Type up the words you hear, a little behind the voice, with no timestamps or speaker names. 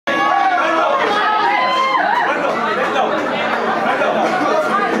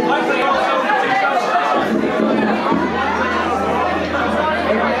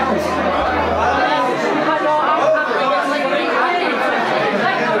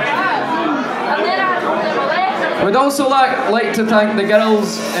We'd also like to thank the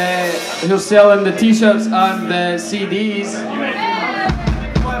girls who are selling the t-shirts and the CDs.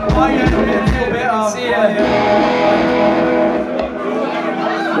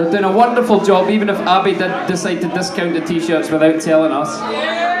 They're doing a wonderful job, even if Abby did decide to discount the t-shirts without telling us.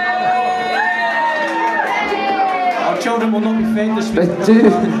 Our children will not be fed this week.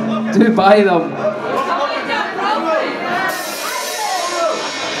 But do buy them.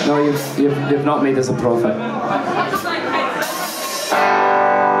 No, you've not made us a profit.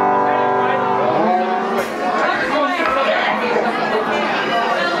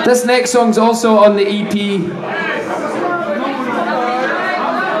 This next song's also on the EP,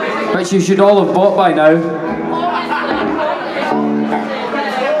 which you should all have bought by now.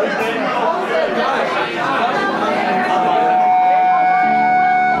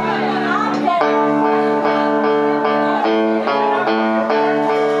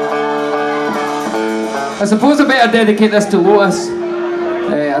 I suppose I better dedicate this to Lotus.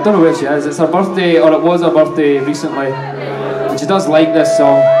 I don't know where she is. It's her birthday, or it was her birthday recently. And she does like this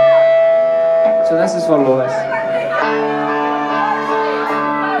song. So this is for Lotus.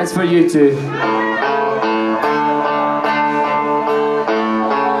 It's for you too.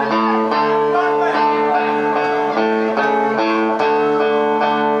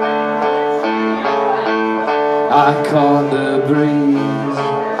 I caught the breeze,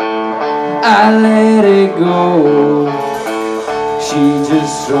 I let it go. She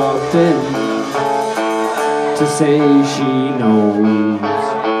just dropped in to say she knows.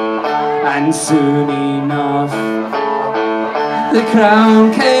 And soon enough the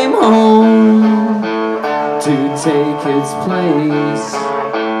crown came home to take its place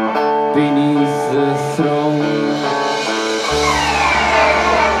beneath the throne.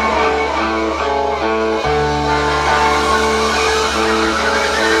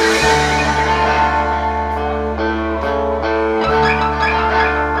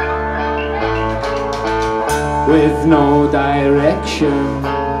 With no direction,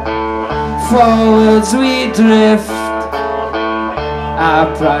 forwards we drift,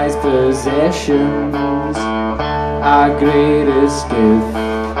 our prized possessions, our greatest gift.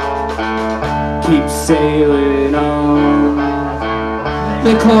 Keep sailing on,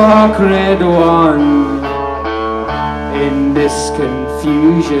 the clock read one. In this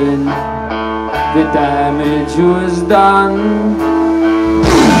confusion, the damage was done.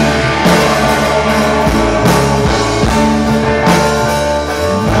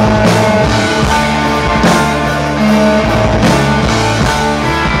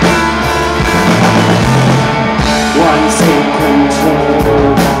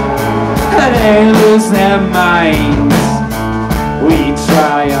 They lose their minds. We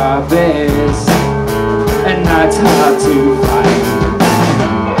try our best, and that's hard to find.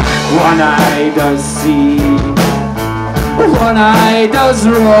 One eye does see, one eye does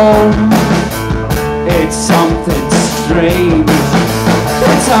roam. It's something strange,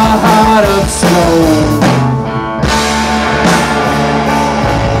 it's a heart of stone.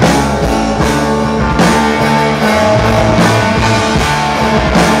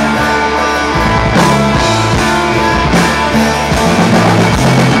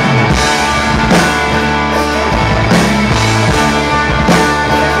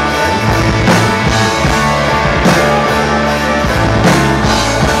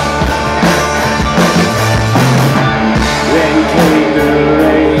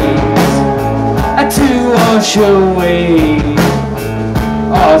 Wash away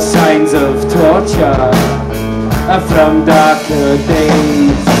all signs of torture from darker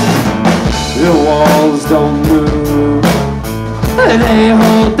days. The walls don't move, they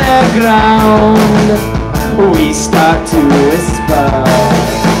hold their ground. We start to whisper,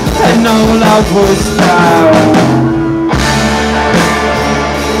 and no love was found.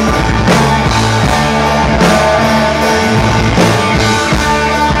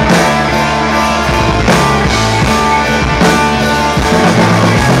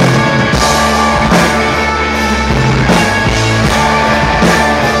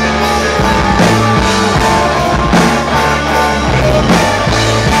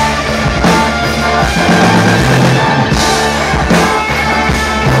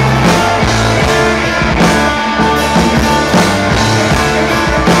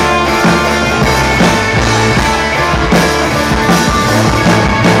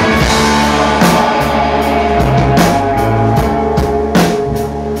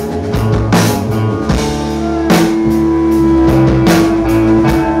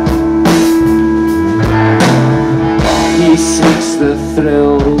 The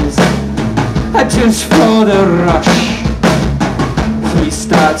thrills, just for the rush. He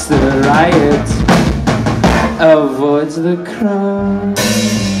starts the riot avoids the crowd.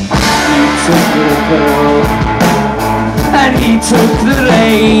 He took the pearl, and he took the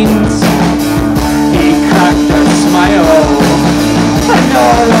reins. He cracked a smile, and no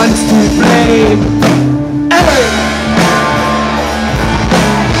one's to blame. Hey!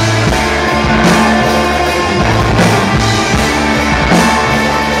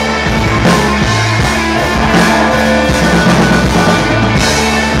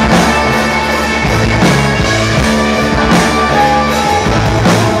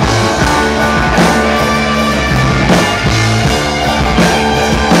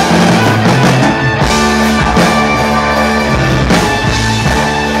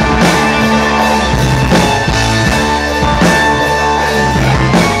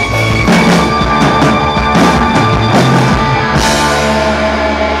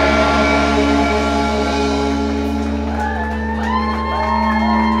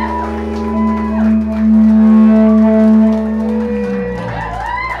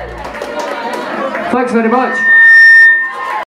 Thanks very much.